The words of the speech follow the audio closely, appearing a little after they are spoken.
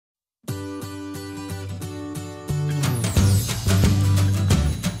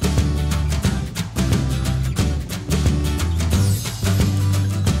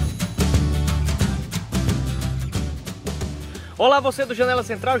Olá, você do Janela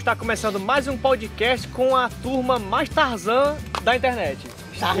Central, está começando mais um podcast com a turma mais Tarzan da internet.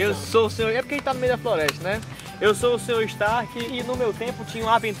 Tarzan. Eu sou o senhor... É porque a gente tá no meio da floresta, né? Eu sou o senhor Stark e no meu tempo tinham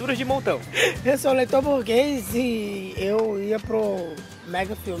aventuras de montão. Eu sou o leitor burguês e eu ia pro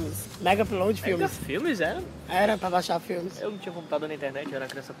Mega Filmes. Mega Upload Mega Filmes. Filmes, era? Era pra baixar filmes. Eu não tinha computador na internet, eu era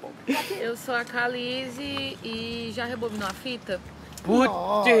criança pobre. Eu sou a Calize e já rebobinou a fita?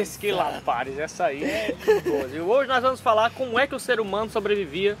 Putz, que lapares, essa aí é boa. E hoje nós vamos falar como é que o ser humano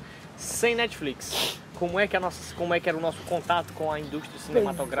sobrevivia sem Netflix. Como é que era o nosso contato com a indústria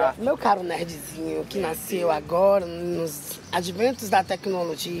cinematográfica. Meu caro nerdzinho que nasceu agora nos adventos da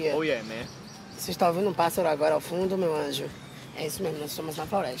tecnologia. Oh yeah, man. Você está ouvindo um pássaro agora ao fundo, meu anjo? É isso mesmo, nós estamos na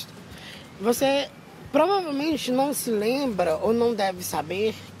floresta. Você provavelmente não se lembra ou não deve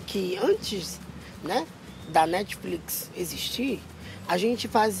saber que antes, né, da Netflix existir, a gente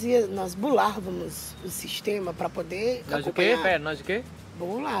nós burlávamos o sistema para poder Nós acompanhar. o quê? Pera, nós o quê?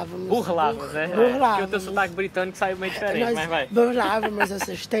 Burlávamos, né? Burlávamos. Porque o teu sotaque britânico saiu meio diferente, Nós mas vai. burlávamos os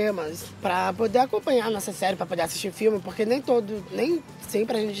sistemas para poder acompanhar a nossa série, para poder assistir filme, porque nem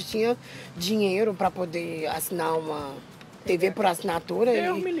sempre a gente tinha dinheiro para poder assinar uma TV por assinatura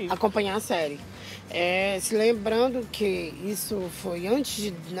e acompanhar a série. Se lembrando que isso foi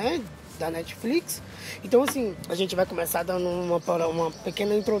antes da Netflix. Então, assim, a gente vai começar dando uma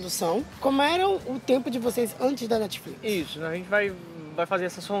pequena introdução. Como era o tempo de vocês antes da Netflix? Isso, a gente vai fazer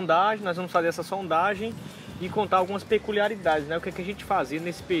essa sondagem, nós vamos fazer essa sondagem e contar algumas peculiaridades, né? O que a gente fazia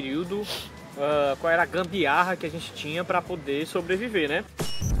nesse período, qual era a gambiarra que a gente tinha para poder sobreviver, né?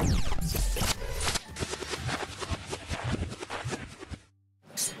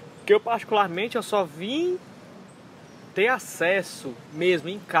 Que eu particularmente eu só vim ter acesso mesmo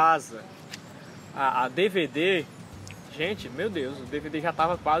em casa a DVD. Gente, meu Deus, o DVD já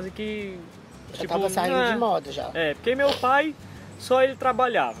tava quase que já tava saindo de moda já. Porque meu pai só ele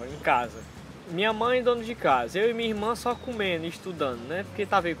trabalhava em casa, minha mãe dono de casa, eu e minha irmã só comendo e estudando, né? Porque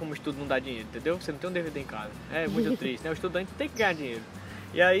tá vendo como o estudo não dá dinheiro, entendeu? Você não tem um DVD em casa, é muito triste, né? O estudante tem que ganhar dinheiro.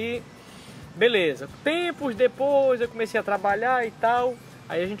 E aí, beleza, tempos depois eu comecei a trabalhar e tal.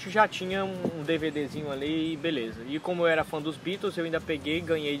 Aí a gente já tinha um DVDzinho ali e beleza. E como eu era fã dos Beatles, eu ainda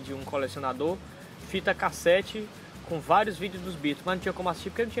ganhei de um colecionador, fita cassete com vários vídeos dos Beatles. Mas não tinha como assistir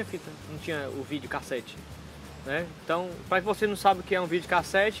porque não tinha fita, não tinha o vídeo cassete, né? Então, para você não sabe o que é um vídeo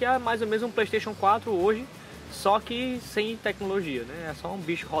cassete, é mais ou menos um PlayStation 4 hoje, só que sem tecnologia, né? É só um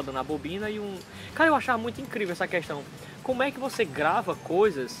bicho rodando a bobina e um... Cara, eu achava muito incrível essa questão. Como é que você grava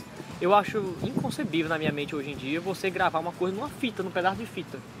coisas? Eu acho inconcebível na minha mente hoje em dia você gravar uma coisa numa fita, num pedaço de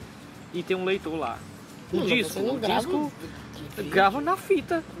fita. E tem um leitor lá. O disco grava na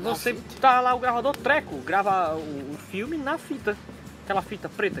fita. Você tá lá, o gravador treco, grava o filme na fita. Aquela fita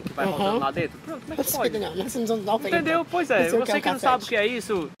preta que vai rodando lá dentro. Pronto, como é que pode? Entendeu? Pois é, você que não sabe o que é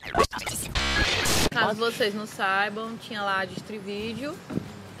isso. Caso vocês não saibam, tinha lá a Distrivídeo.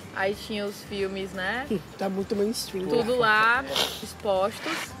 Aí tinha os filmes, né? Tá muito mainstream. Tudo lá,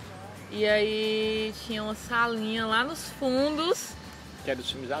 expostos. E aí tinha uma salinha lá nos fundos. Que era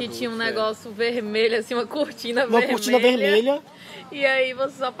dos filmes que adultos, tinha um negócio vermelho, assim, uma cortina vermelha. Uma cortina vermelha. E aí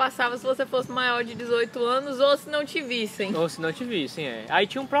você só passava se você fosse maior de 18 anos ou se não te vissem. Ou se não te vissem, Aí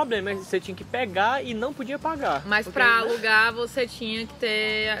tinha um problema, você tinha que pegar e não podia pagar. Mas porque, pra alugar você tinha que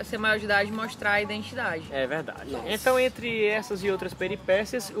ser maior de idade e mostrar a identidade. É verdade. Nossa. Então, entre essas e outras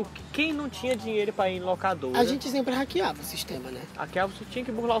peripécias, quem não tinha dinheiro para ir em locadora... A gente sempre hackeava o sistema, né? Hackeava, você tinha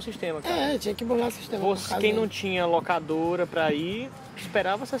que burlar o sistema, cara. Tinha que burlar o sistema. Quem não tinha locadora para ir,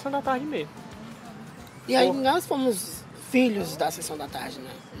 esperava a sessão da tarde mesmo. E aí nós fomos filhos da sessão da tarde,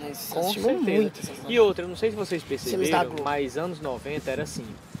 né? Nós com certeza. Muito e outra, eu não sei se vocês perceberam, mas anos 90 era assim.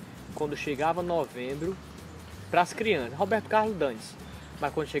 Quando chegava novembro, para as crianças, Roberto Carlos dane-se,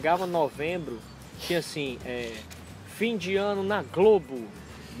 mas quando chegava novembro, tinha assim, fim de ano na Globo.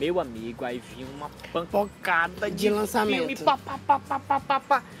 Meu amigo, aí vinha uma pancada de lançamento. Filme,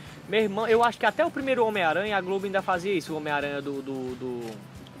 pá. Meu irmão, eu acho que até o primeiro Homem-Aranha, a Globo ainda fazia isso, o Homem-Aranha do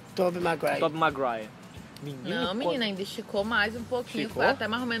Tobey Maguire. Menina, ainda esticou mais um pouquinho. Ficou? Foi até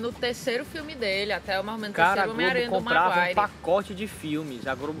mais ou menos o terceiro filme dele, até mais ou menos o Cara, terceiro Homem-Aranha do Maguire. comprava um pacote de filmes,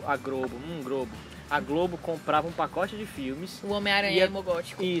 a Globo comprava um pacote de filmes. O Homem-Aranha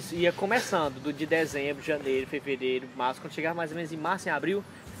hemogótico. Isso, ia começando de dezembro, janeiro, fevereiro, março, quando chegava mais ou menos em março, em abril,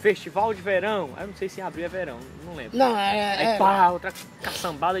 festival de verão. Eu não sei se em abril é verão, não lembro. Não, Aí pá, outra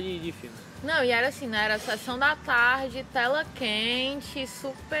caçambada de filmes. Não, e era assim, né? Era sessão da tarde, tela quente,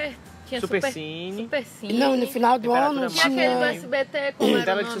 super... Tinha Super Cine. Não, no final do ano tinha aquele do SBT, como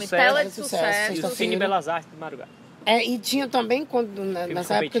era o nome? Tela de sucesso. Cine Belas Artes de madrugada. E tinha também,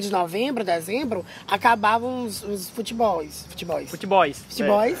 nessa época de novembro, dezembro, acabavam os futebols. Futebols.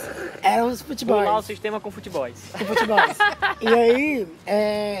 Eram os futebols. Pular o sistema com futebols. E aí,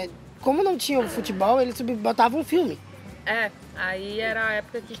 como não tinha o futebol, eles botavam um filme. Aí era a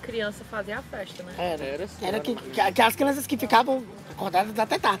época que criança fazia a festa, né? Era que as crianças que ficavam acordadas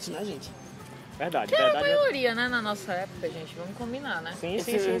até tarde, né, gente? Verdade, que era a maioria, né, na nossa época, gente. Vamos combinar, né? Sim.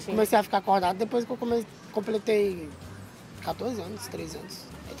 Comecei a ficar acordado depois que eu completei 14 anos, 13 anos.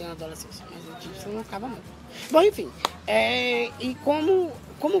 Eu tenho adolescência, mas isso não acaba muito. Bom, enfim. E como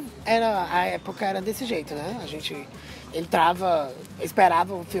era a época era desse jeito, né? A gente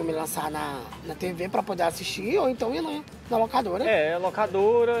esperava o filme lançar na TV pra poder assistir, ou então ia na locadora.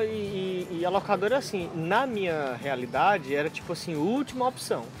 Locadora e a locadora, assim, na minha realidade, era tipo assim, última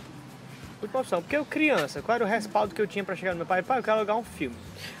opção. Porque eu criança, qual era o respaldo que eu tinha pra chegar no meu pai? Pai, eu quero alugar um filme.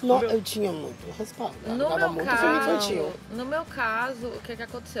 Eu tinha muito respaldo. No meu caso, o que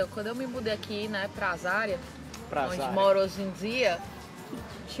aconteceu? Quando eu me mudei aqui, né, pra Azária, onde moro hoje em dia,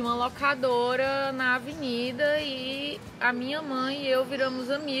 tinha uma locadora na avenida e a minha mãe e eu viramos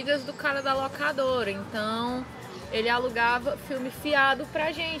amigas do cara da locadora. Então, ele alugava filme fiado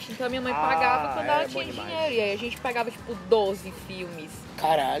pra gente. Então, a minha mãe pagava quando ela tinha dinheiro. E aí, a gente pegava, tipo, 12 filmes.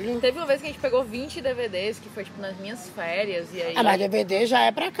 Caralho. Teve uma vez que a gente pegou 20 DVDs, que foi, tipo, nas minhas férias. E aí... mas DVD já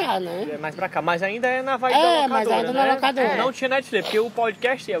é pra cá, né? É mais pra cá, mas ainda é na vibe da locadora, mas ainda na locadora. Não tinha Netflix, porque o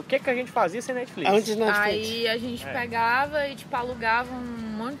podcast o que a gente fazia sem Netflix. Antes da Netflix. Aí, a gente pegava e, tipo, alugava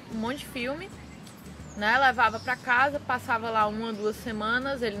um monte de filme. Né, levava pra casa, passava lá 1 ou 2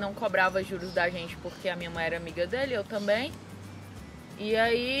 semanas, ele não cobrava juros da gente porque a minha mãe era amiga dele, eu também. E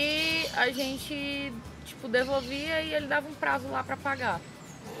aí a gente, tipo, devolvia e ele dava um prazo lá pra pagar.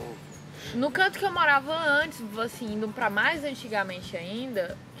 No canto que eu morava antes, assim, indo pra mais antigamente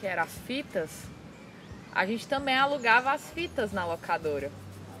ainda, que era as fitas, a gente também alugava as fitas na locadora.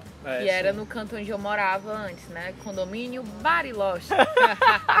 Que era no canto onde eu morava antes, né? Condomínio Bariloche.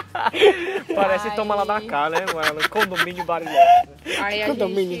 Parece Toma lá da cá, né, mano? Condomínio Bariloche.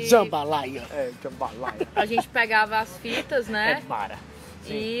 Condomínio Jambalaya. Jambalaya. A gente pegava as fitas, né? Mara.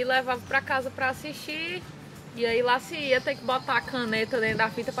 E levava pra casa pra assistir. E aí lá se ia ter que botar a caneta dentro da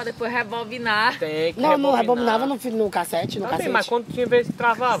fita pra depois rebobinar. Não rebobinava no cassete, Mas quando tinha vez que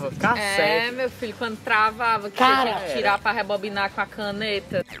travava? Cassete. Meu filho, quando travava, que tinha que tirar pra rebobinar com a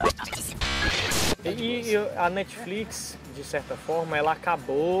caneta. E a Netflix, de certa forma, ela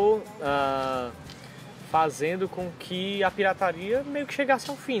acabou fazendo com que a pirataria meio que chegasse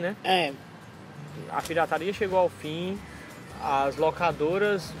ao fim, né? A pirataria chegou ao fim, as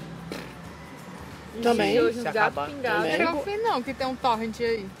locadoras... Também. Hoje os gatos pingados. Não chega ao fim não, que tem um torrent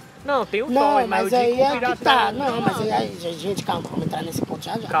aí. Não, tem o torrent, mas aí que tá. Gente, calma, vamos entrar nesse ponto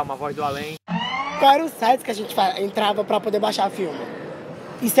já. Calma, a voz do além. Qual era o site que a gente entrava pra poder baixar filme?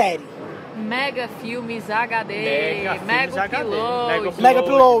 E série? Mega Filmes HD, Mega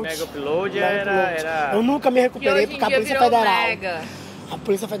Upload era... Eu nunca me recuperei porque a Polícia Federal... Mega. A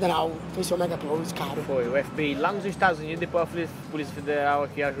Polícia Federal fechou o Mega Upload, cara. Foi, o FBI lá nos Estados Unidos, depois a Polícia Federal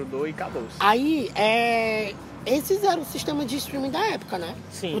aqui ajudou e acabou-se. Aí, esses eram o sistema de streaming da época, né?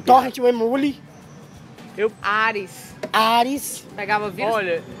 Sim. O Torrent, o Emule. Ares. Pegava vírus.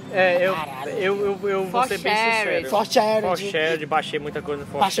 Olha, eu vou ser bem sincero. ForShared. Baixei muita coisa no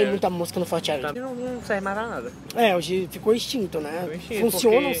ForShared. Baixei muita música no ForShared. Não serve mais pra nada. Hoje ficou extinto, né?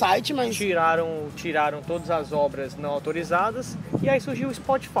 Funciona o site, mas... Tiraram todas as obras não autorizadas e aí surgiu o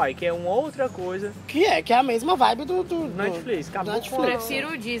Spotify, que é uma outra coisa. Que é a mesma vibe do Netflix. Acabou Eu prefiro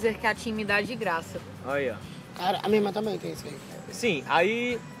o Deezer, que a Tim me dá de graça. Aí, ó. Cara, a minha irmã também tem isso aí. Sim,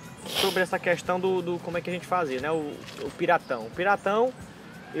 aí... Sobre essa questão do como é que a gente fazia, né? O piratão. O piratão,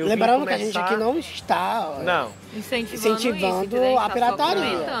 lembrando que a gente aqui não está incentivando isso, a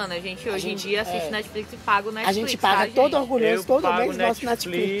pirataria. A gente hoje em dia assiste Netflix e paga o Netflix. A gente paga todo orgulhoso, todo mês nosso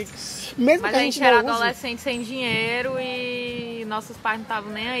Netflix. Mesmo Mas que a gente era adolescente sem dinheiro e nossos pais não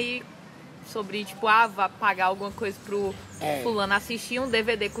estavam nem aí sobre, tipo, vá pagar alguma coisa pro fulano assistir. Um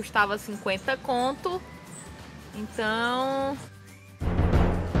DVD custava 50 conto. Então...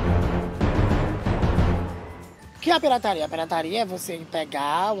 O que é a pirataria? A pirataria é você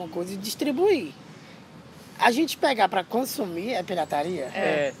pegar uma coisa e distribuir. A gente pegar pra consumir é pirataria?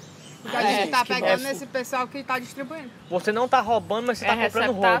 Porque a gente tá pegando esse pessoal que tá distribuindo. Você não tá roubando, mas você tá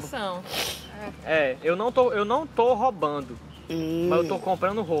comprando roubo. Eu não tô roubando, mas eu tô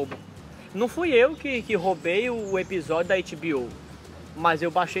comprando roubo. Não fui eu que roubei o episódio da HBO. Mas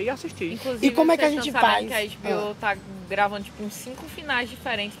eu baixei e assisti. Inclusive, E como é que a vocês gente tão sabendo faz? que a HBO tá gravando, tipo, uns 5 finais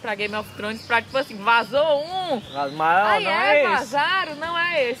diferentes pra Game of Thrones, pra, tipo assim, vazou um. Mas Aí não é esse. vazaram, não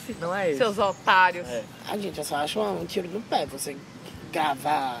é esse. Não é esse. Seus otários. É. Gente, eu só acho um tiro no pé você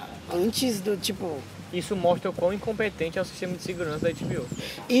gravar antes do, tipo... Isso mostra o quão incompetente é o sistema de segurança da HBO.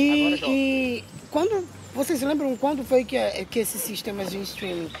 E quando... Vocês se lembram quando foi que esses sistemas de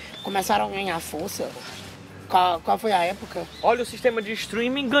streaming começaram a ganhar força? Qual foi a época? Olha, o sistema de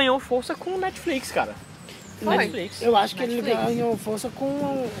streaming ganhou força com o Netflix, cara. Foi. Netflix. Eu acho que ele Netflix. ganhou força com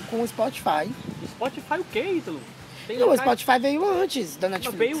o Spotify. Spotify o quê, Ítalo? Tem Não, o locais- Spotify veio antes da Não,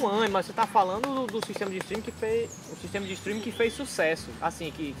 Netflix. veio antes, mas você tá falando do sistema de streaming que fez. O sistema de streaming que fez sucesso.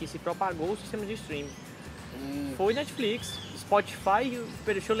 Assim, que se propagou o sistema de streaming. Foi Netflix, Spotify.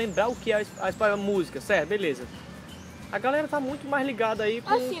 Deixa eu lembrar o que é a música, certo? Beleza. A galera tá muito mais ligada aí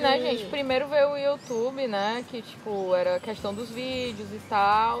com... Assim, né, gente? Primeiro veio o YouTube, né? Que, tipo, era questão dos vídeos e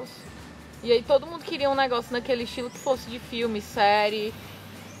tal. E aí todo mundo queria um negócio naquele estilo que fosse de filme, série.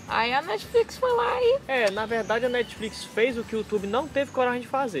 Aí a Netflix foi lá e... Na verdade a Netflix fez o que o YouTube não teve coragem de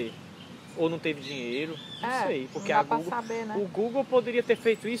fazer. Ou não teve dinheiro, não sei. Porque não a dá pra Google, saber, né? o Google poderia ter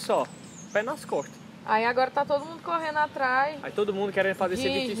feito isso, ó, pé nas costas. Aí agora tá todo mundo correndo atrás. Aí todo mundo querendo fazer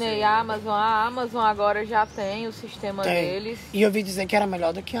serviço de Disney, streaming. Amazon. A Amazon agora já tem o sistema deles. E eu ouvi dizer que era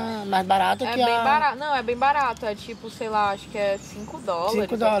melhor do que a... mais barata É que bem a... barato. Não, é bem barato. É tipo, sei lá, acho que é $5. $5, uma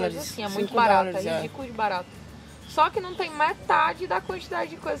coisa assim. É muito 5 barato. dólares, É ridículo de barato. Só que não tem metade da quantidade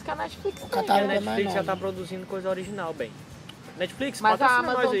de coisa que a Netflix tem. E a catálogo é Netflix mais já tá novo. produzindo coisa original, bem. Netflix, Mas a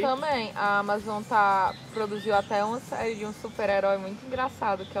patrocina nós Amazon aí. também. A Amazon produziu até uma série de um super-herói muito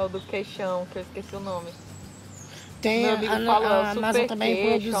engraçado, que é o do Queixão, que eu esqueci o nome. Tem Meu amigo a falou, Amazon Super também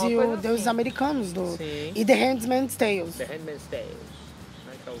Queixo, uma produziu coisa Deuses assim. Americanos Sim. e The Handmaid's Tales. The Handmaid's Tale.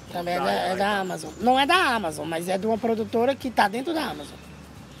 Né, que é o Também contrário, é né, da então. Amazon. Não é da Amazon, mas é de uma produtora que tá dentro da Amazon.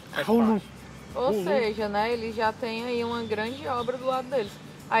 Faz A Hulu. parte. Ou seja, né, eles já têm aí uma grande obra do lado deles.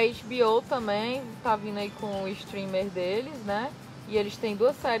 A HBO também tá vindo aí com o streamer deles, né? E eles têm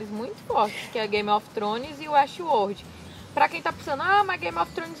 2 séries muito fortes, que é Game of Thrones e Westworld. Pra quem tá pensando, mas Game of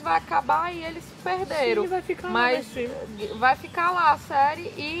Thrones vai acabar e eles perderam. Sim, vai ficar lá, Mas né, vai ficar lá a série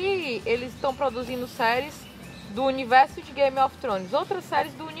e eles estão produzindo séries do universo de Game of Thrones. Outras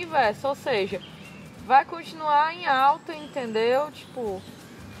séries do universo, ou seja, vai continuar em alta, entendeu? Tipo...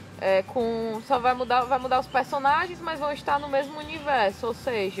 só vai mudar os personagens, mas vão estar no mesmo universo, ou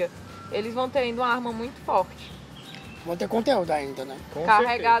seja, eles vão ter ainda uma arma muito forte, Vão ter conteúdo ainda, né? Com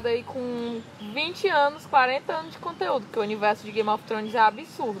carregada aí com 20 anos, 40 anos de conteúdo, porque o universo de Game of Thrones é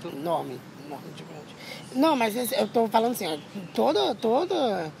absurdo. Enorme de grande. Não, mas eu tô falando assim, ó,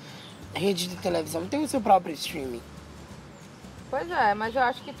 toda rede de televisão tem o seu próprio streaming. Pois é, mas eu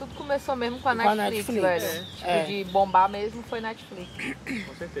acho que tudo começou mesmo com a Com a Netflix, Netflix, velho. Tipo, é. de bombar mesmo foi Netflix.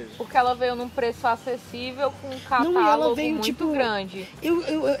 Com certeza. Porque ela veio num preço acessível, com um Não, e ela catálogo veio, muito tipo, grande.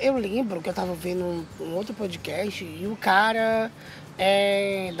 Eu lembro que eu tava vendo um outro podcast e o cara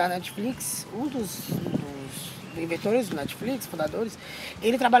da Netflix, um dos inventores do Netflix, fundadores,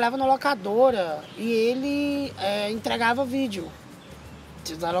 ele trabalhava na locadora e ele entregava vídeo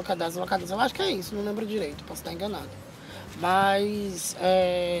das locadoras. Eu acho que é isso, não lembro direito, posso estar enganado. Mas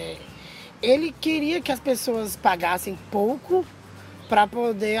ele queria que as pessoas pagassem pouco para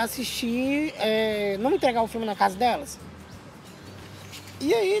poder assistir, não entregar o filme na casa delas.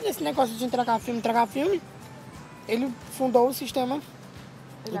 E aí, nesse negócio de entregar filme, ele fundou o sistema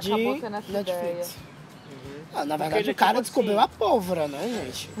Ele de acabou tendo essa ideia. Netflix. Na Porque verdade, ele, o cara tipo descobriu assim, a pólvora, né,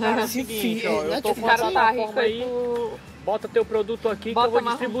 gente? Cara, é o Se seguinte, fi- ó, eu tô Netflix- com O cara essa tá plataforma rico aí por... Bota teu produto aqui Bota que eu vou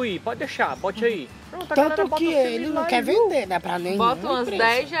marrom. distribuir. Pode deixar, bote aí. Pronto, a galera Tanto bota que o filme ele lá não e quer viu. vender, né, pra nenhuma Bota umas empresa.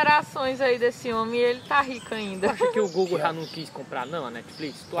 10 gerações aí desse homem e ele tá rico ainda. Tu acha que o Google já não quis comprar, não, a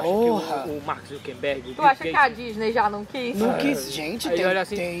Netflix? Tu acha Porra. que o Mark Zuckerberg, o Tu Bill acha que a Gates... Disney já não quis? Não quis, gente, Aí olha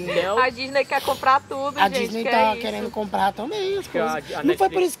assim, tem... A Disney quer comprar tudo, A gente, Disney que tá é querendo isso. comprar também as que a coisas. Não foi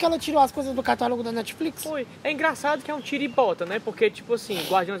Netflix- por isso que ela tirou as coisas do catálogo da Netflix? Foi. É engraçado que é um tira e bota, né? Porque, tipo assim,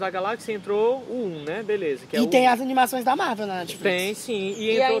 Guardiões da Galáxia entrou o 1, né? Beleza. Que é E o... tem as animações da Marvel na Netflix. Tem, sim. E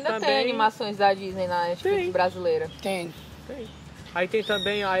E entrou ainda também... tem animações da Disney na Netflix Tem. brasileira. Tem. Tem. Aí tem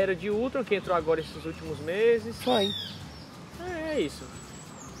também a Era de Ultron, que entrou agora esses últimos meses. Foi. É isso.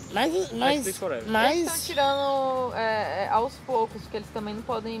 Mas Netflix forever. Eles estão tirando aos poucos, porque eles também não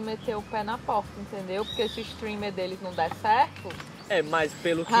podem meter o pé na porta, entendeu? Porque se o streamer deles não der certo, Mas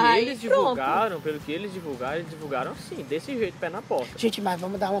pelo que Aí, eles pronto. divulgaram, eles divulgaram assim, desse jeito, pé na porta. Gente, mas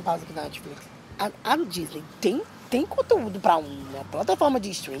vamos dar uma pausa aqui na Netflix. A Disney tem conteúdo pra uma plataforma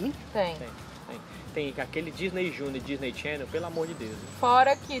de streaming? tem. Tem. Tem aquele Disney Junior e Disney Channel, pelo amor de Deus.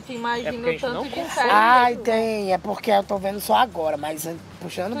 Fora que tu É imagina porque a o gente tanto não de consegue. série. Ai, tem. É porque eu tô vendo só agora, mas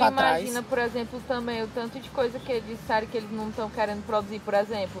puxando Tu pra trás. imagina, por exemplo, também o tanto de coisa que eles disseram que eles não estão querendo produzir, por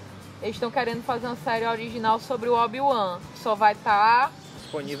exemplo. Eles estão querendo fazer uma série original sobre o Obi-Wan. Só vai estar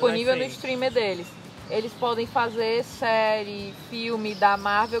disponível no streamer deles. Eles podem fazer série, filme da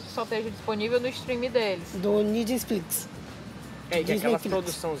Marvel que só esteja disponível no stream deles. Do Netflix. É, que Disney aquelas Flix.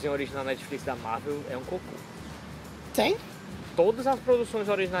 produções originais Netflix da Marvel é um cocô. Tem? Todas as produções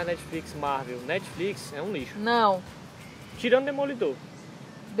originais Netflix, Marvel, Netflix é um lixo. Não. Tirando Demolidor.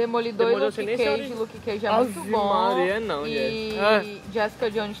 Demolidor e Luke sem nem Cage. ser Luke Cage é Ave muito bom. Maria, não, e Jessica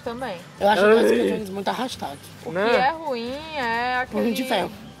Jones também. Eu acho Ai. que Jessica Jones muito arrastado. O Não. que é ruim é aquele... Punho de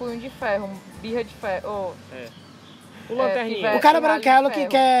ferro. Punho de ferro. Birra de ferro. Oh, É. O Lanterninha. O cara Pirralho de branquelo que ferro.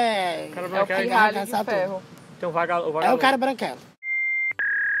 quer... O cara é o branquelo pirralho de arregaçar tudo. ferro. Tem o vagalume. É o cara branquelo.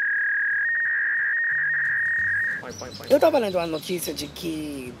 Põe. Eu tava lendo uma notícia de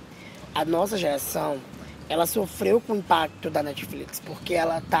que a nossa geração, ela sofreu com o impacto da Netflix, porque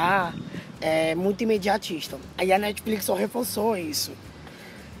ela tá muito imediatista. Aí a Netflix só reforçou isso.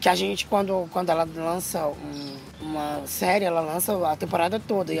 Que a gente, quando ela lança uma série, ela lança a temporada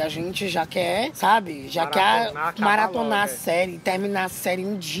toda. E a gente já quer, sabe? Já quer maratonar a série, terminar a série em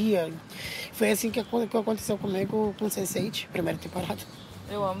um dia. Foi assim que aconteceu comigo com Sense8, primeira temporada.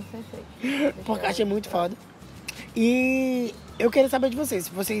 Eu amo Sense8. Porque achei muito foda. E eu queria saber de vocês,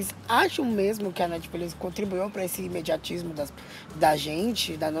 se vocês acham mesmo que a Netflix contribuiu para esse imediatismo da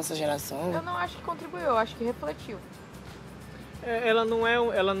gente, da nossa geração? Eu não acho que contribuiu, eu acho que refletiu. Ela não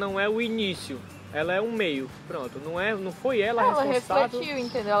é o início, ela é um meio. Pronto, não foi ela Ela responsável. refletiu,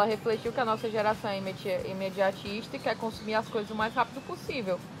 entendeu? Ela refletiu que a nossa geração é imediatista e quer consumir as coisas o mais rápido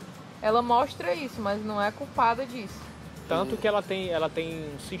possível. Ela mostra isso, mas não é culpada disso. Tanto que ela tem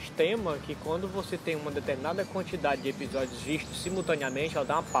um sistema que quando você tem uma determinada quantidade de episódios vistos simultaneamente, ela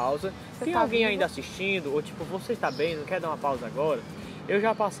dá uma pausa. Tem tá alguém vivo? ainda assistindo? Ou tipo, você está bem, não quer dar uma pausa agora? Eu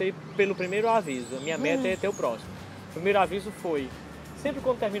já passei pelo primeiro aviso, a minha meta é ter o próximo. O primeiro aviso foi, sempre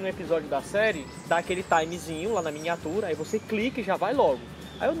quando termina um episódio da série, dá aquele timezinho lá na miniatura, aí você clica e já vai logo.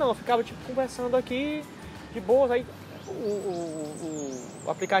 Aí eu ficava tipo conversando aqui de boa, aí o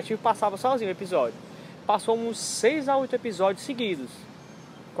aplicativo passava sozinho o episódio. Passou uns 6 a 8 episódios seguidos.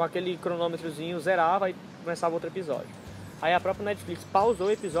 Com aquele cronômetrozinho, zerava e começava outro episódio. Aí a própria Netflix pausou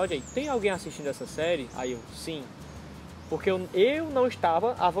o episódio aí. Tem alguém assistindo essa série? Aí eu, sim. Porque eu não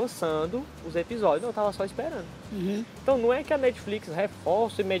estava avançando os episódios, eu estava só esperando. Uhum. Então não é que a Netflix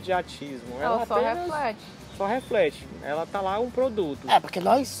reforça o imediatismo. Ela só apenas reflete. Só reflete. Ela tá lá um produto. Porque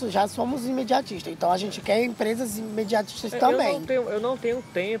nós já somos imediatistas, então a gente quer empresas imediatistas também. Eu não tenho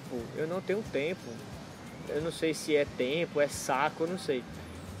tempo. Eu não sei se é tempo, é saco, eu não sei.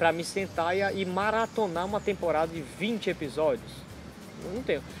 Pra me sentar e maratonar uma temporada de 20 episódios. Eu não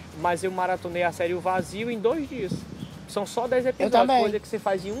tenho. Mas eu maratonei a série O Vazio em 2 dias. São só 10 episódios, coisa que você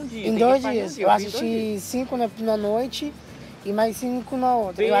faz em um dia. Em 2 dias. Eu assisti 5 na noite e mais 5 na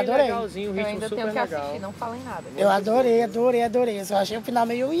outra. Bem eu adorei. legalzinho, o ritmo Eu ainda super tenho que legal. assistir, não falem nada. Eu adorei. Eu só achei o final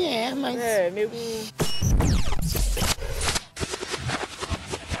meio mas... É, meio...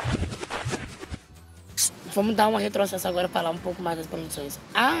 Vamos dar uma retrocesso agora para falar um pouco mais das produções.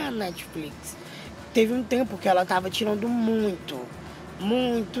 A Netflix teve um tempo que ela tava tirando muito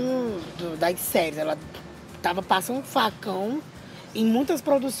das séries. Ela tava passando um facão em muitas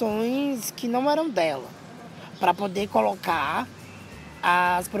produções que não eram dela, para poder colocar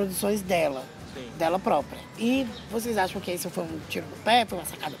as produções dela, dela própria. E vocês acham que isso foi um tiro no pé, foi uma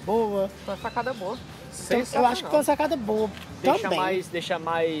sacada boa? Foi uma sacada boa. Então, eu acho que foi uma sacada boa também. Deixa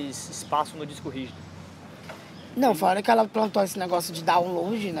mais espaço no disco rígido. Não, fora que ela plantou esse negócio de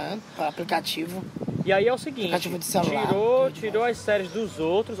download, né, para aplicativo. E aí é o seguinte, Aplicativo de celular, tirou as séries dos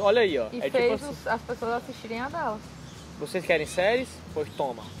outros, olha aí, ó. E é fez tipo assim, as pessoas assistirem a dela. vocês querem séries? Pois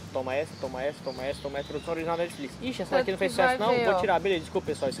toma essa, produção original da Netflix. Ixi, essa daqui não fez sucesso não, vou tirar, beleza, desculpa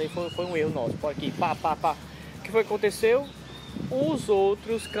pessoal, isso aí foi um erro nosso, por aqui, pá. O que foi que aconteceu? Os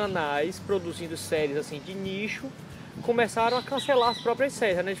outros canais produzindo séries assim de nicho começaram a cancelar as próprias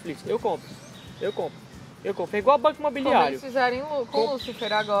séries da Netflix. Eu compro. É igual Banco Como Imobiliário. eles fizeram com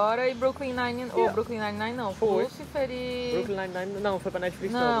Lucifer agora e Brooklyn Nine-Nine. Ou Brooklyn Nine-Nine não, Foi. Lucifer e... Brooklyn Nine-Nine não foi pra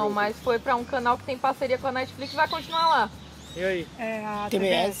Netflix não. Não, mas foi pra um canal que tem parceria com a Netflix e vai continuar lá. E aí? É a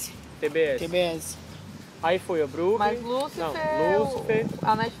TBS. TBS. Aí foi a Brooklyn. Mas Lucifer, Lucifer.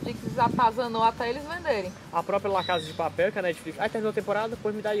 A Netflix atazanou até eles venderem. A própria La Casa de Papel, que a Netflix... Aí terminou a temporada,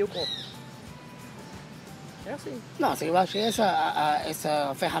 depois me dá aí eu compro. É assim. Nossa, eu achei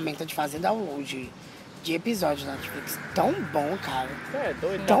essa ferramenta de fazer download de episódios da Netflix tão bom, cara. É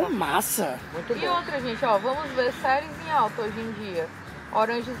doido. Tão massa. Muito E bom. outra, gente, ó, vamos ver séries em alta hoje em dia.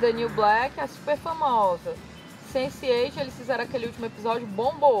 Orange is the New Black é super famosa. Sense8, eles fizeram aquele último episódio,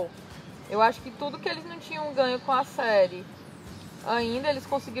 bombou. Eu acho que tudo que eles não tinham ganho com a série, ainda eles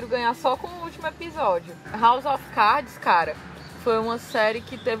conseguiram ganhar só com o último episódio. House of Cards, cara, foi uma série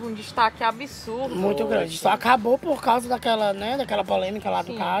que teve um destaque absurdo. Muito grande. Só acabou por causa daquela, né, daquela polêmica lá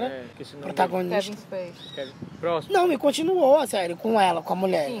do Sim. cara, Que esse nome protagonista. Kevin Spacey. Kevin. Próximo. Não, e continuou a série com ela, com a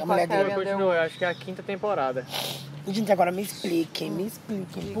mulher. Sim, a com mulher a dele. Kevin. Continua, eu acho que é a 5ª temporada. Gente, agora me expliquem,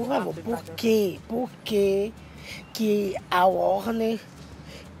 por favor. Por quê? Por que que a Warner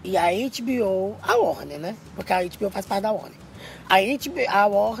e a HBO... A Warner, né? Porque a HBO faz parte da Warner. A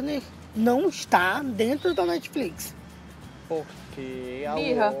Warner não está dentro da Netflix. Porque a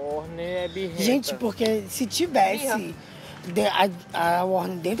Birra. Warner é birrenta. Gente, porque se tivesse a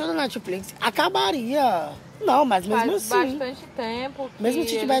Warner dentro da Netflix, acabaria. Não, mas mesmo Faz assim. bastante tempo que Mesmo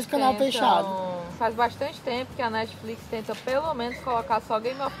se tivesse eles canal fechado. Faz bastante tempo que a Netflix tenta pelo menos colocar só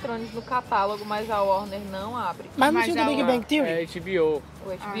Game of Thrones no catálogo, mas a Warner não abre. Mas não Mas tinha a do Big Bang Theory? É HBO. O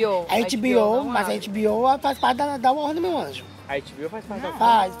HBO. A HBO, não mas a abre. HBO faz parte da Warner, meu anjo. A HBO faz parte da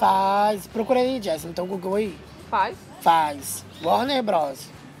Faz. Procura aí, Jess. Então Google aí. Faz? Faz. Warner Bros.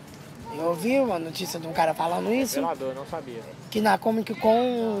 Eu ouvi uma notícia de um cara falando isso, Revelador, não sabia. que na Comic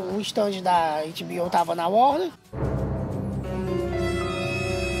Con o stand da HBO tava na Warner.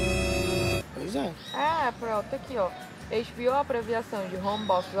 Pois é. É, pronto, aqui ó. HBO, abreviação de Home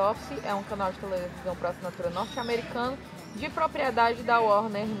Box Office, é um canal de televisão por assinatura norte-americano de propriedade da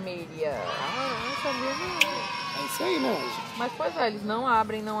Warner Media. Não sabia não. É isso aí, meu anjo. Mas pois é, eles não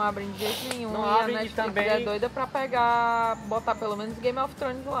abrem de jeito nenhum. Não e a abrem e Netflix também- é doida pra botar pelo menos Game of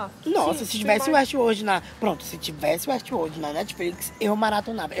Thrones lá. Nossa, Sim, se sim, tivesse o mas- Westworld na... Pronto, se tivesse o Westworld na Netflix, eu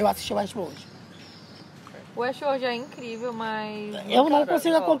maratonava. Eu assisti o Westworld. O Westworld é incrível, mas... Eu não cara,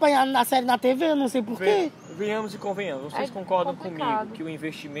 consigo ó. acompanhar a série na TV, eu não sei porquê. Venhamos e convenhamos. Vocês É concordam complicado. comigo que o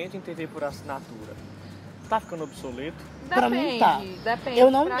investimento em TV por assinatura tá ficando obsoleto? Pra mim Depende, tá. depende. Eu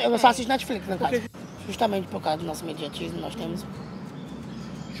não, pra eu quem. só assisto Netflix, no caso. Justamente por causa do nosso imediatismo, nós temos...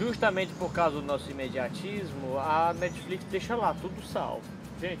 Justamente por causa do nosso imediatismo, a Netflix deixa lá tudo salvo.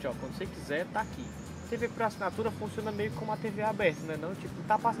 Gente, ó, quando você quiser, tá aqui. TV por assinatura funciona meio como a TV aberta, né? Não, tipo,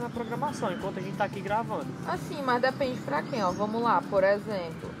 tá passando a programação enquanto a gente tá aqui gravando. Assim, mas depende pra quem, ó. Vamos lá, por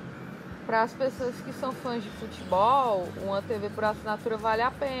exemplo, para as pessoas que são fãs de futebol, uma TV por assinatura vale a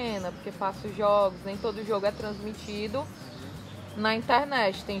pena, porque passa os jogos, nem todo jogo é transmitido na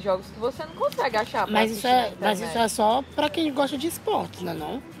internet. Tem jogos que você não consegue achar pra Mas assistir isso, na é, internet. mas isso é só pra quem gosta de esportes, né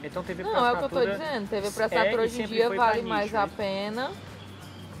não? Então TV por Não, é o que assinatura... eu tô dizendo. TV por é assinatura e hoje em sempre dia foi pra vale nicho, mais a né? pena.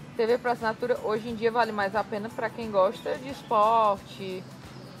 TV por assinatura hoje em dia vale mais a pena para quem gosta de esporte,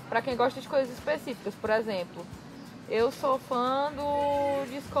 para quem gosta de coisas específicas. Por exemplo, eu sou fã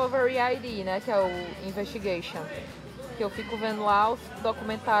do Discovery ID, né, que é o Investigation, que eu fico vendo lá os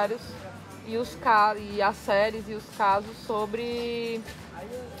documentários e as séries e os casos sobre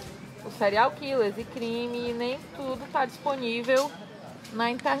os serial killers e crime, e nem tudo tá disponível na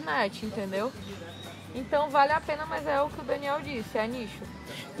internet, entendeu? Então vale a pena, mas é o que o Daniel disse, é nicho.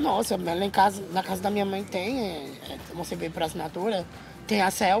 Nossa, lá em casa, na casa da minha mãe tem, você vê por assinatura, tem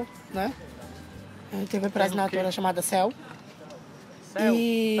a Cell, né? Tem TV por assinatura chamada Cell. Céu,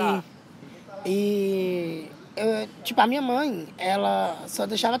 E, tá. tipo, a minha mãe, ela só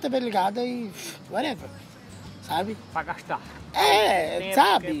deixava a TV ligada e whatever, sabe? Pra gastar. É, Tem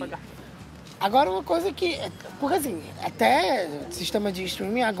sabe? pra gastar. Agora uma coisa que... Porque assim, até sistema de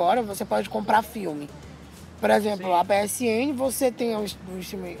streaming agora você pode comprar filme. Por exemplo, Sim. a PSN, você tem o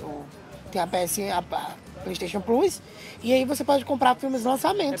streaming, tem a PSN, a PlayStation Plus, e aí você pode comprar filmes É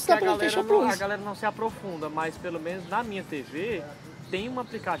lançamentos porque da a PlayStation galera, Plus. a galera não se aprofunda, mas pelo menos na minha TV tem um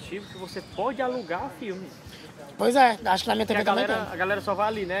aplicativo que você pode alugar filme. Pois é, acho que na minha Que TV também tem. a galera só vai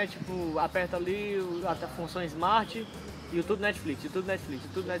ali, né? Tipo, aperta ali a função Smart e o tudo Netflix,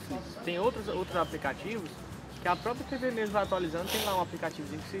 Tem outros aplicativos que a própria TV mesmo vai atualizando, tem lá um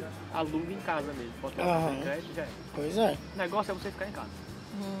aplicativozinho que você aluga em casa mesmo. Pode ter Aham. um crédito, já é. Pois é. O negócio é você ficar em casa.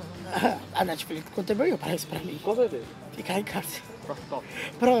 A Netflix contribuiu para isso pra mim. Com certeza. Ficar em casa. Top.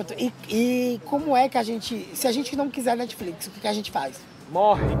 Pronto, e como é que a gente... Se a gente não quiser Netflix, o que a gente faz?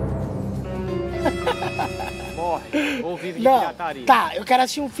 Morre. Morre. Ou vive de Não, pirataria. tá, eu quero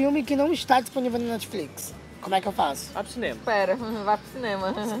assistir um filme que não está disponível na Netflix. Como é que eu faço? Vai pro cinema. Espera, vai pro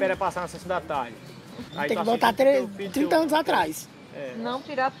cinema. Espera passar na sessão da tarde. Aí Tem tu que voltar assiste com teu filho, 30 teu- anos atrás. Não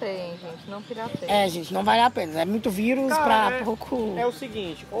pirateiem, gente, não pirateiem. É, gente, não vale a pena. É muito vírus Cara, pra pouco... É o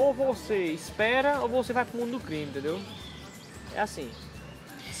seguinte, ou você espera ou você vai pro mundo do crime, entendeu? É assim.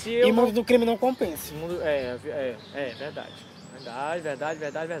 Se eu E não... mundo do crime não compensa. Verdade.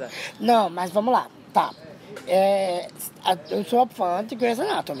 Verdade. Não, mas vamos lá. Tá. Eu sou fã de Grey's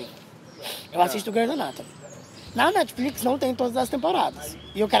Anatomy. Eu assisto Grey's Anatomy. Na Netflix não tem todas as temporadas.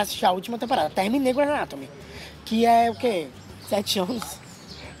 E eu quero assistir a última temporada. Terminei Grey's Anatomy. Que é o quê? 7 anos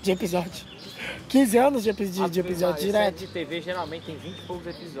de episódio. 15 anos de episódio direto. Série de TV geralmente tem 20 e poucos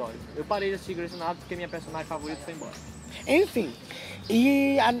episódios. Eu parei de assistir Grey's Anatomy porque minha personagem favorita foi embora. Enfim.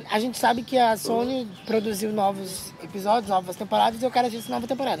 E a gente sabe que a Sony produziu novos episódios, novas temporadas, e eu quero assistir nova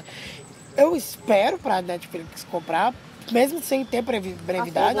temporada. Eu espero pra Netflix comprar, mesmo sem ter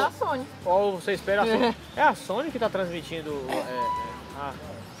brevidade. Da Sony. Ou você espera a Sony? É a Sony que tá transmitindo.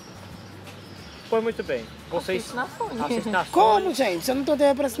 Pois muito bem. Vocês Assiste na Sony. assistem na Sony. Como, gente? Eu não tô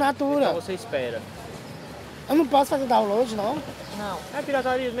tendo por assinatura. Então você espera. Eu não posso fazer download, não. Não. É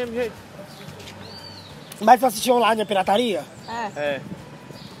pirataria do mesmo jeito. Mas pra assistir online é pirataria? É.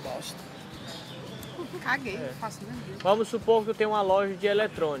 Caguei, não faço nem ideia. Vamos supor que tu tem uma loja de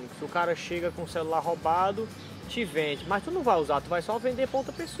eletrônicos. O cara chega com o celular roubado, te vende. Mas tu não vai usar, tu vai só vender pra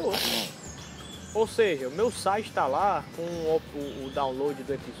outra pessoa. Ou seja, o meu site está lá com o download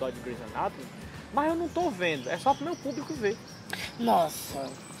do episódio de Grey's Anatomy, mas eu não tô vendo. É só pro meu público ver. Nossa.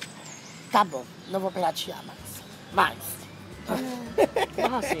 Tá bom, não vou piratear mais. Mas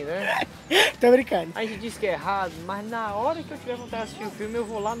assim, né? Tô brincando. A gente diz que é errado, mas na hora que eu tiver vontade de assistir o filme, eu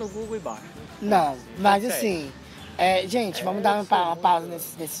vou lá no Google e baixo. Não, mas Sério. assim... gente, vamos dar uma pausa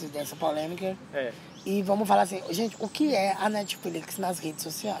nessa polêmica. E vamos falar assim, gente, o que é a Netflix nas redes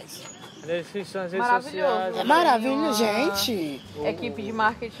sociais? Nas redes Maravilhoso. sociais. É maravilhoso, gente. Equipe de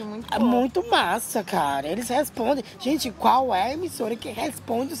marketing muito É boa. muito massa, cara. Eles respondem. Gente, qual é a emissora que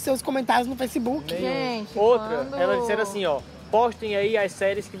responde os seus comentários no Facebook? Gente, Outra, quando... ela disseram assim, ó. Postem aí as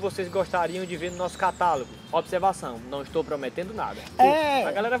séries que vocês gostariam de ver no nosso catálogo. Observação, não estou prometendo nada.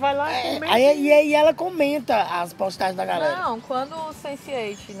 A galera vai lá e comenta. Aí ela comenta as postagens da galera. Não, quando o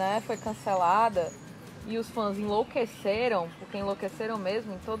Sense8, né, foi cancelada e os fãs enlouqueceram, porque enlouqueceram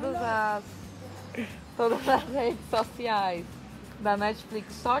mesmo em todas as redes sociais da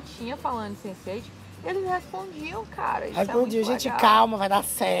Netflix, só tinha falando de Sense8, eles respondiam, cara. Isso Respondiam, é muito gente, legal. calma, vai dar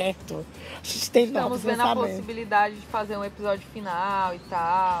certo. A gente tem Estamos novos vendo a lançamentos. possibilidade de fazer um episódio final e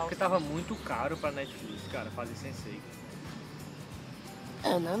tal. Porque tava muito caro pra Netflix, cara, fazer Sense8.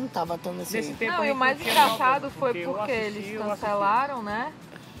 Não tava tão assim. Nesse tempo Não, a e gente o mais tinha engraçado problema, foi eu porque assisti, eles eu assisti. cancelaram, né?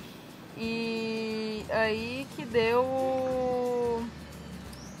 E aí que deu...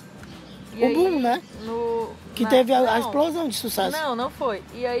 E O aí, boom, né? Que teve a não, explosão de sucesso. Não foi.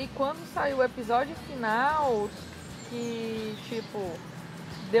 E aí quando saiu o episódio final, que tipo,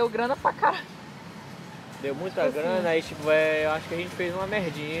 deu grana pra caralho. Deu muita grana, aí tipo, eu acho que a gente fez uma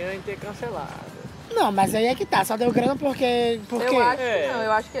merdinha em ter cancelado. Não, mas aí é que tá, só deu grana porque... Eu acho que não,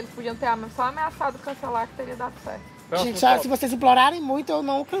 eu acho que eles podiam ter só ameaçado cancelar que teria dado certo. Gente, só se vocês implorarem muito, eu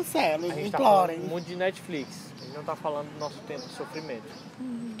não cancelo. A gente tá Implorem. falando muito de Netflix. A gente não tá falando do nosso tempo de sofrimento,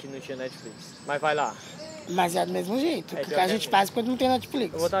 que não tinha Netflix. Mas vai lá. Mas é do mesmo jeito. É, que a gente faz quando não tem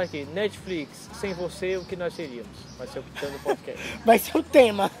Netflix. Eu vou botar aqui, Netflix, sem você, o que nós seríamos? Vai ser o que tem no podcast. Vai ser o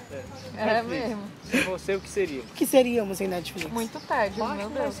tema. É Netflix, mesmo. sem você, o que seríamos? O que seríamos sem Netflix? Muito tédio, Mas meu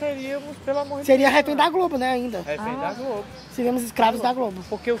nós Deus. seríamos, pelo amor de Deus. Seria refém da Globo, né, ainda. Refém da Globo. Seríamos escravos da Globo.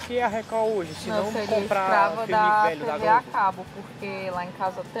 Porque o que é a Record hoje? Se não seria comprar escrava filme da velho da TV a Globo. cabo, porque lá em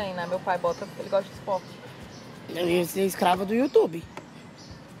casa tem, né? Meu pai bota porque ele gosta de esporte. Eu ia ser escravo do YouTube.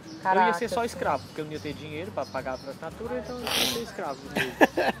 Caraca, Eu ia ser só assim. escravo, porque eu não ia ter dinheiro pra pagar a assinatura, então eu ia ser escravo.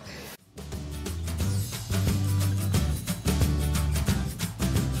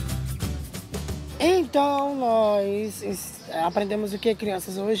 Então, nós aprendemos o que,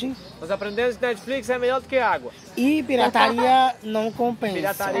 crianças, hoje? Nós aprendemos que Netflix é melhor do que água. E pirataria não compensa.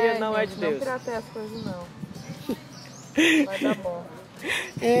 Pirataria não é de gente, Deus. Não pirateia as coisas, não. Vai dar bom.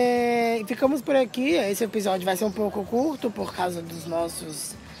 Ficamos por aqui. Esse episódio vai ser um pouco curto por causa dos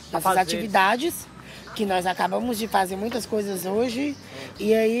nossas Afazeres. atividades. Que nós acabamos de fazer muitas coisas hoje.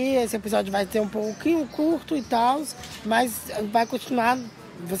 E aí esse episódio vai ser um pouquinho curto e tal. Mas vai continuar.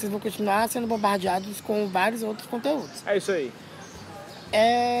 Vocês vão continuar sendo bombardeados com vários outros conteúdos. É isso aí.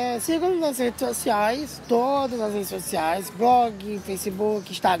 Sigam nas redes sociais, todas as redes sociais, blog,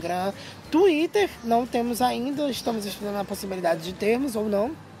 Facebook, Instagram, Twitter, não temos ainda, estamos estudando a possibilidade de termos ou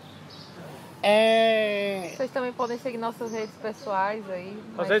não. Vocês também podem seguir nossas redes pessoais aí.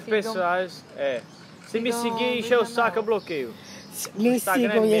 As mas redes sigam- pessoais, Se me sigam seguir e o encher o Janel. saco, eu bloqueio. Me Instagram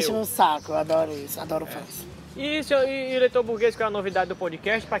sigam é e enchem meu. o saco, eu adoro isso, adoro fãs. E Leitor Burguês, que é a novidade do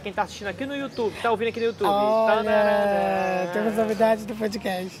podcast, pra quem tá assistindo aqui no YouTube, tá ouvindo aqui no YouTube. Olha, Tadã! temos novidades do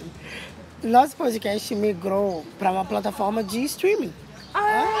podcast. Nosso podcast migrou para uma plataforma de streaming.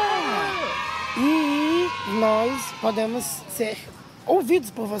 E nós podemos ser ouvidos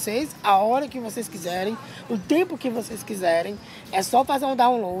por vocês a hora que vocês quiserem, o tempo que vocês quiserem. É só fazer um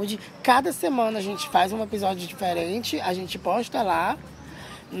download. Cada semana a gente faz um episódio diferente, a gente posta lá,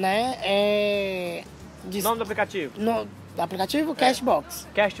 né? Nome do aplicativo? Do aplicativo Castbox.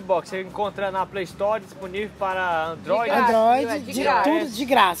 Castbox, você encontra na Play Store, disponível para Android. Tudo de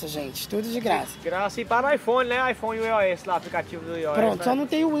graça, gente. Tudo de graça. De graça e para iPhone, né? iPhone e iOS, lá, aplicativo do iOS. Pronto, né? só não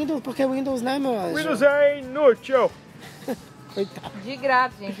tem o Windows, porque o Windows, né, meu anjo? Windows é inútil. Coitado. De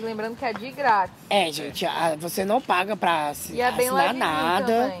grátis, gente. Lembrando que é de grátis. Gente, você não paga pra E é bem assinar levinho nada.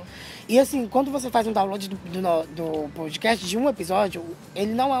 também. E assim, quando você faz um download do podcast de um episódio,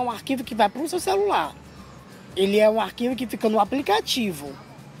 ele não é um arquivo que vai para o seu celular. Ele é um arquivo que fica no aplicativo.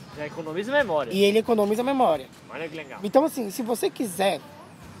 Já economiza memória. E ele economiza memória. Olha que legal. Então, assim, se você quiser,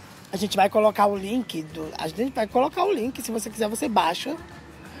 a gente vai colocar o link. Se você quiser, você baixa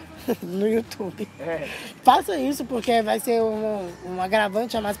no YouTube. Faça isso, porque vai ser um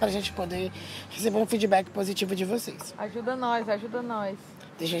agravante a mais pra gente poder receber um feedback positivo de vocês. Ajuda nós, ajuda nós.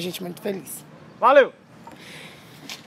 Deixa a gente muito feliz. Valeu!